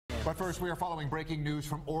But first, we are following breaking news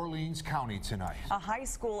from Orleans County tonight. A high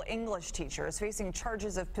school English teacher is facing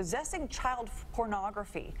charges of possessing child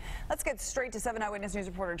pornography. Let's get straight to 7 Eyewitness News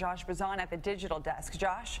reporter Josh Bazan at the digital desk.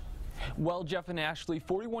 Josh? Well, Jeff and Ashley,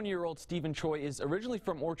 41-year-old Stephen Choi is originally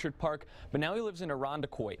from Orchard Park, but now he lives in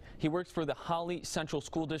Irondequoit. He works for the Holley Central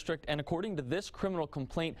School District, and according to this criminal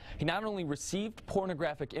complaint, he not only received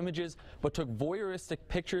pornographic images, but took voyeuristic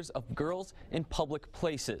pictures of girls in public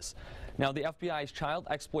places. Now, the FBI's Child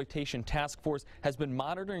Exploitation Task Force has been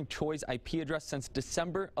monitoring Choi's IP address since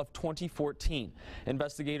December of 2014.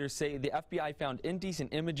 Investigators say the FBI found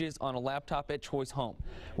indecent images on a laptop at Choi's home.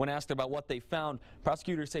 When asked about what they found,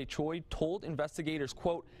 prosecutors say Choi told investigators,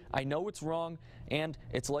 quote, "I know it's wrong and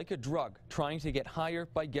it's like a drug, trying to get higher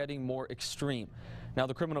by getting more extreme." Now,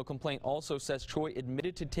 the criminal complaint also says Choi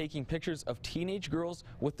admitted to taking pictures of teenage girls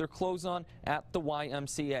with their clothes on at the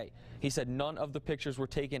YMCA. He said none of the pictures were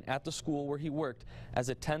taken at the school where he worked as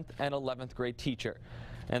a 10th and 11th grade teacher.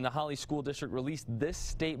 And the Holley School District released this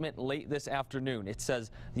statement late this afternoon. It says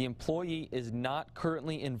the employee is not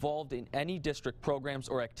currently involved in any district programs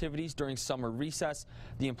or activities during summer recess.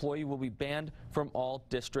 The employee will be banned from all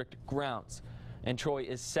district grounds. And Choi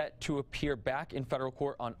is set to appear back in federal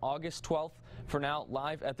court on August 12th. For now,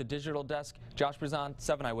 live at the digital desk, Josh Bazan,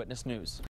 7 Eyewitness News.